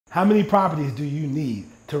How many properties do you need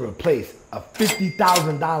to replace a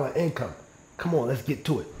 $50,000 income? Come on, let's get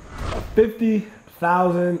to it. A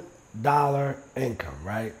 $50,000 income,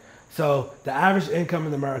 right? So the average income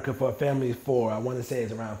in America for a family of four, I want to say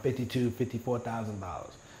is around $52,000, $54,000.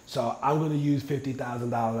 So I'm going to use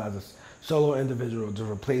 $50,000 as a solo individual to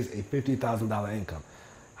replace a $50,000 income.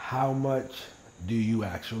 How much do you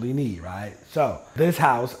actually need, right? So this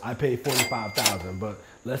house, I pay $45,000, but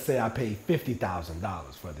let's say I pay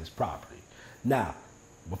 $50,000 for this property. Now,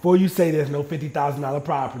 before you say there's no $50,000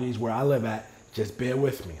 properties where I live at, just bear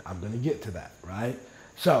with me. I'm going to get to that, right?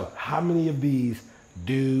 So how many of these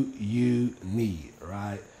do you need,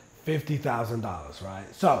 right? $50,000,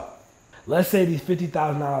 right? So let's say these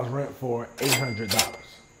 $50,000 rent for $800,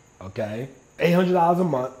 okay? $800 a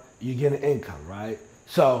month, you get an income, right?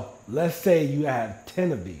 So let's say you have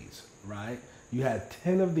 10 of these, right? You had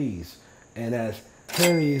 10 of these, and that's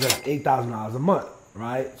 10 of these, that's $8,000 a month,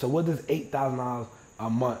 right? So what does $8,000 a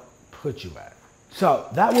month put you at? So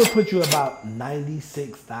that would put you about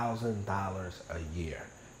 $96,000 a year.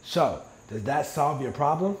 So does that solve your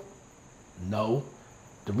problem? No.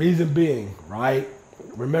 The reason being, right?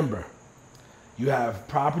 Remember, you have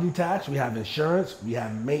property tax, we have insurance, we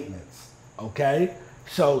have maintenance, okay?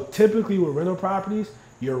 So typically with rental properties,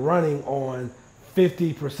 you're running on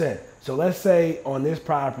 50%. So let's say on this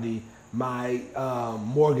property, my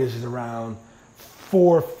mortgage is around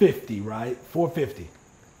 $450, right? $450,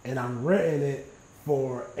 and I'm renting it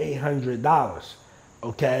for $800,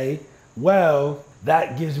 okay? Well,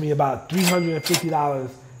 that gives me about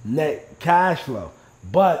 $350 net cash flow,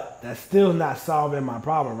 but that's still not solving my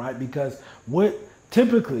problem, right? Because what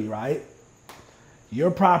typically, right,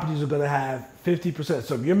 your properties are gonna have 50%.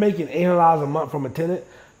 So if you're making $800 a month from a tenant,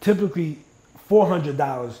 typically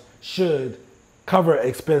 $400 should cover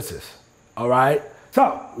expenses, all right?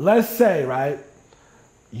 So let's say, right,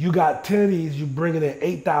 you got 10 of these, you bringing in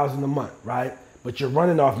 $8,000 a month, right? But you're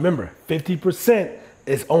running off, remember, 50%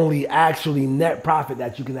 is only actually net profit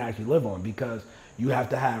that you can actually live on, because you have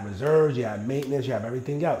to have reserves, you have maintenance, you have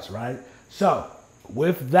everything else, right? So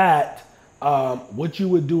with that, what you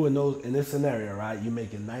would do in this scenario, right? You're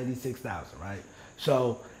making $96,000, right?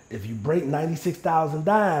 So if you break $96,000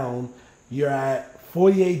 down, you're at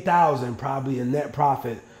 $48,000 probably in net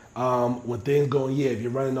profit when things go in year. If you're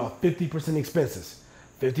running off 50% expenses,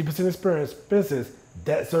 50% expenses,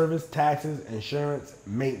 debt service, taxes, insurance,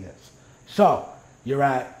 maintenance. So you're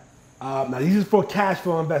at, now these is for cash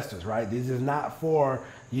flow investors, right? This is not for,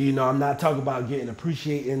 you know, I'm not talking about getting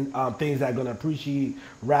appreciating things that are going to appreciate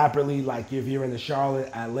rapidly, like if you're in the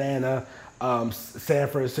Charlotte, Atlanta, San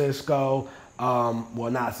Francisco,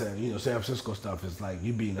 well, not San, you know, San Francisco stuff is like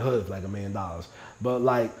you be in the hood for like $1 million, but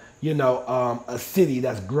like, you know, a city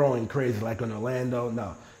that's growing crazy, like in Orlando,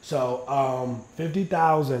 no. So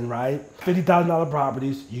 50,000, right? $50,000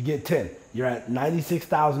 properties, you get 10. You're at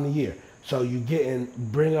 $96,000 a year. So you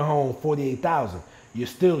bringing home 48,000. You're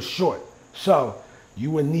still short. So you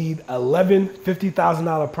would need 11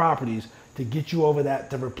 $50,000 properties to get you over that,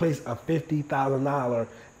 to replace a $50,000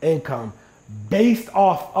 income based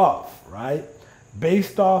off of, right?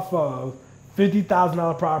 Based off of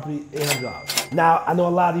 $50,000 property, $800. Now, I know a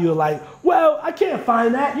lot of you are like, well, I can't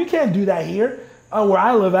find that. You can't do that here where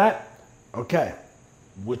I live at. Okay,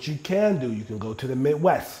 what you can do, you can go to the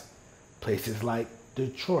Midwest, places like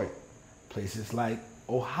Detroit, places like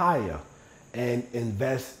Ohio, and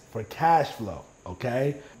invest for cash flow,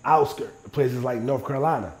 okay? Outskirts, places like North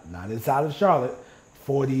Carolina, not inside of Charlotte,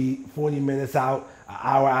 40 minutes out, an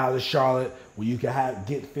hour out of Charlotte, where you can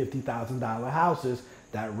get $50,000 houses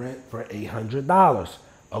that rent for $800,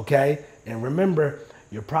 okay? And remember,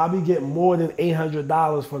 you'll probably get more than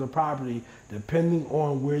 $800 for the property, depending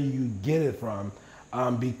on where you get it from,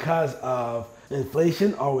 because of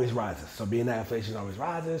inflation always rises. So being that inflation always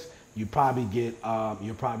rises, you probably get a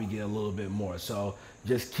little bit more. So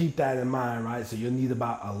just keep that in mind, right? So you'll need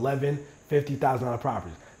about 11 $50,000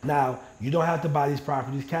 properties. Now, you don't have to buy these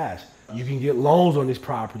properties cash. You can get loans on these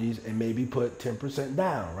properties and maybe put 10%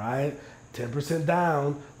 down, right? 10%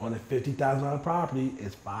 down on a $50,000 property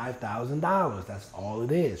is $5,000. That's all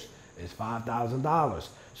it is. It's $5,000.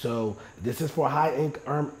 So this is for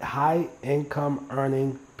high income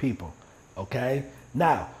earning people, okay?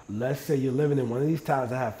 Now, let's say you're living in one of these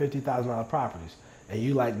towns that have $50,000 properties, and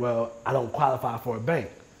you're like, well, I don't qualify for a bank.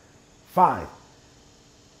 Fine.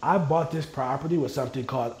 I bought this property with something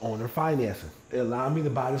called owner financing. It allowed me to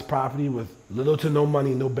buy this property with little to no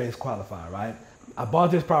money, no banks qualify, right? I bought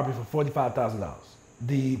this property for $45,000.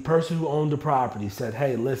 The person who owned the property said,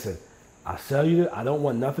 hey, listen, I'll sell you I don't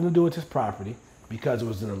want nothing to do with this property because it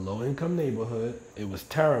was in a low income neighborhood. It was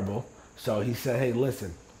terrible. So he said, hey,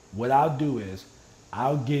 listen, what I'll do is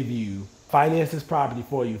I'll give you, finance this property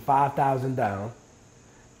for you, $5,000 down,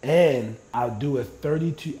 and I'll do a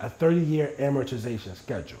 30-year amortization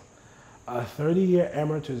schedule. A 30-year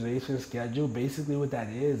amortization schedule, basically what that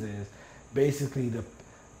is basically the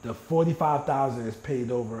 $45,000 is paid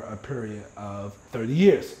over a period of 30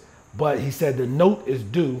 years. But he said the note is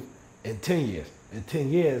due in 10 years. In 10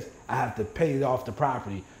 years, I have to pay it off the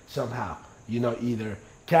property somehow. You know, either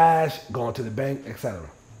cash, going to the bank, etc.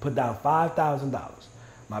 Put down $5,000.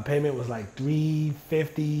 My payment was like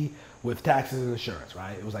 $350 with taxes and insurance,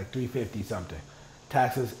 right? It was like $350 something.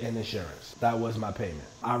 Taxes and insurance. That was my payment.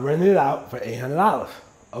 I rented it out for $800.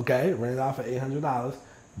 Okay, rented it out for $800.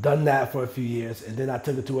 Done that for a few years, and then I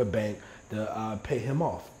took it to a bank to pay him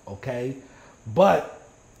off. Okay, but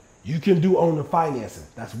you can do owner financing.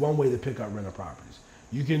 That's one way to pick up rental properties.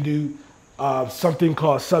 You can do something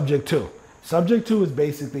called subject to. Subject to is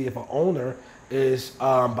basically if an owner is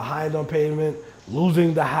behind on payment,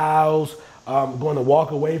 losing the house, going to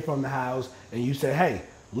walk away from the house, and you say, hey,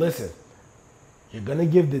 listen, you're going to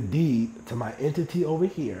give the deed to my entity over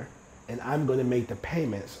here, and I'm going to make the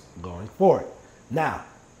payments going forward. Now,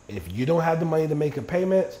 if you don't have the money to make the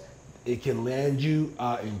payments, it can land you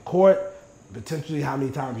in court. Potentially how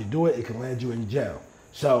many times you do it, it can land you in jail.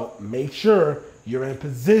 So make sure you're in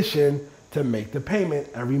position to make the payment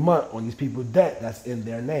every month on these people's debt that's in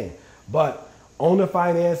their name. But owner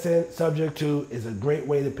financing, subject to, is a great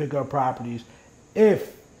way to pick up properties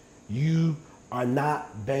if you are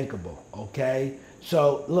not bankable, okay?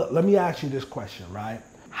 So look, let me ask you this question, right?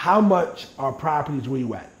 How much are properties where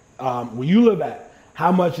you at? Where you live at,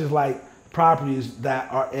 how much is like properties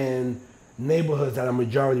that are in neighborhoods that are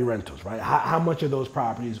majority rentals, right? How much of those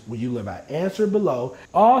properties where you live at? Answer below.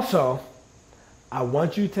 Also, I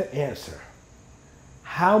want you to answer,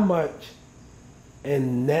 how much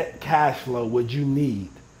in net cash flow would you need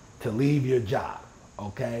to leave your job,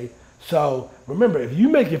 okay? So remember, if you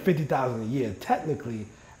make your $50,000 a year, technically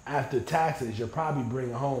after taxes, you're probably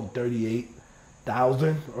bringing home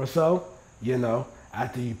 $38,000 or so, you know,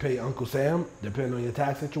 after you pay Uncle Sam, depending on your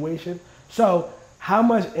tax situation. So how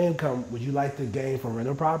much income would you like to gain from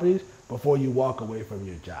rental properties before you walk away from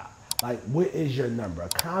your job? Like, what is your number?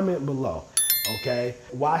 Comment below, okay?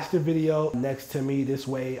 Watch the video next to me. This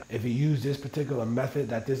way, if you use this particular method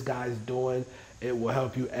that this guy is doing, it will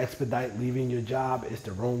help you expedite leaving your job. It's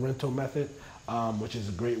the room rental method, which is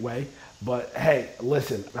a great way. But hey,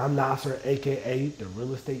 listen, I'm Nasser, AKA the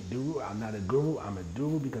Real Estate Guru. I'm not a guru, I'm a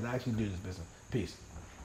guru because I actually do this business. Peace.